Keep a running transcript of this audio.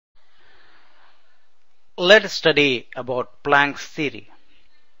Let us study about Planck's theory.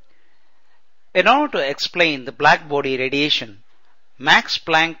 In order to explain the black body radiation, Max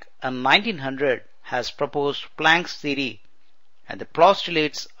Planck in 1900 has proposed Planck's theory, and the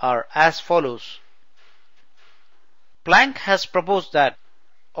postulates are as follows. Planck has proposed that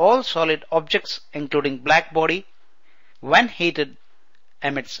all solid objects including black body, when heated,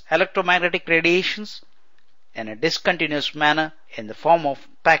 emits electromagnetic radiations in a discontinuous manner in the form of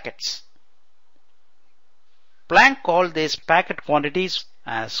packets. Planck called these packet quantities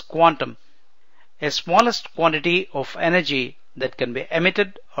as quantum, a smallest quantity of energy that can be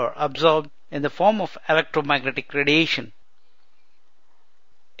emitted or absorbed in the form of electromagnetic radiation.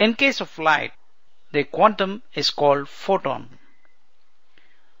 In case of light, the quantum is called photon.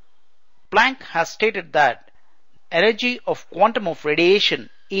 Planck has stated that energy of quantum of radiation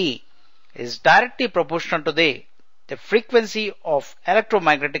E is directly proportional to the frequency of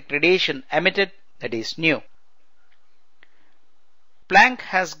electromagnetic radiation emitted, that is nu. Planck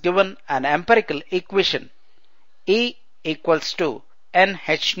has given an empirical equation E equals to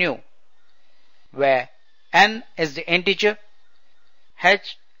NH nu, where N is the integer,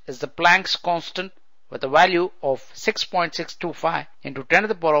 H is the Planck's constant with a value of 6.625 into 10 to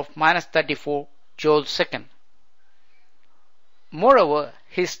the power of minus 34 joules second. Moreover,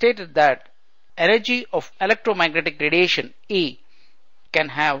 he stated that energy of electromagnetic radiation E can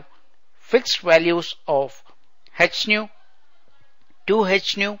have fixed values of H nu,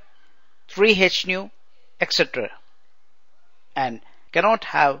 2H nu, 3H nu, etc. and cannot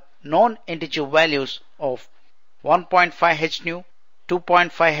have non-integer values of 1.5 H nu,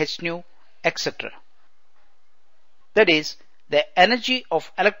 2.5 H nu, etc. That is, the energy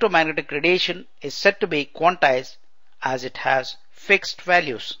of electromagnetic radiation is said to be quantized as it has fixed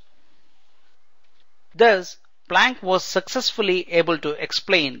values. Thus, Planck was successfully able to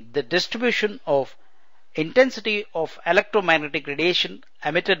explain the distribution of intensity of electromagnetic radiation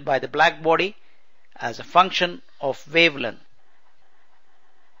emitted by the black body as a function of wavelength.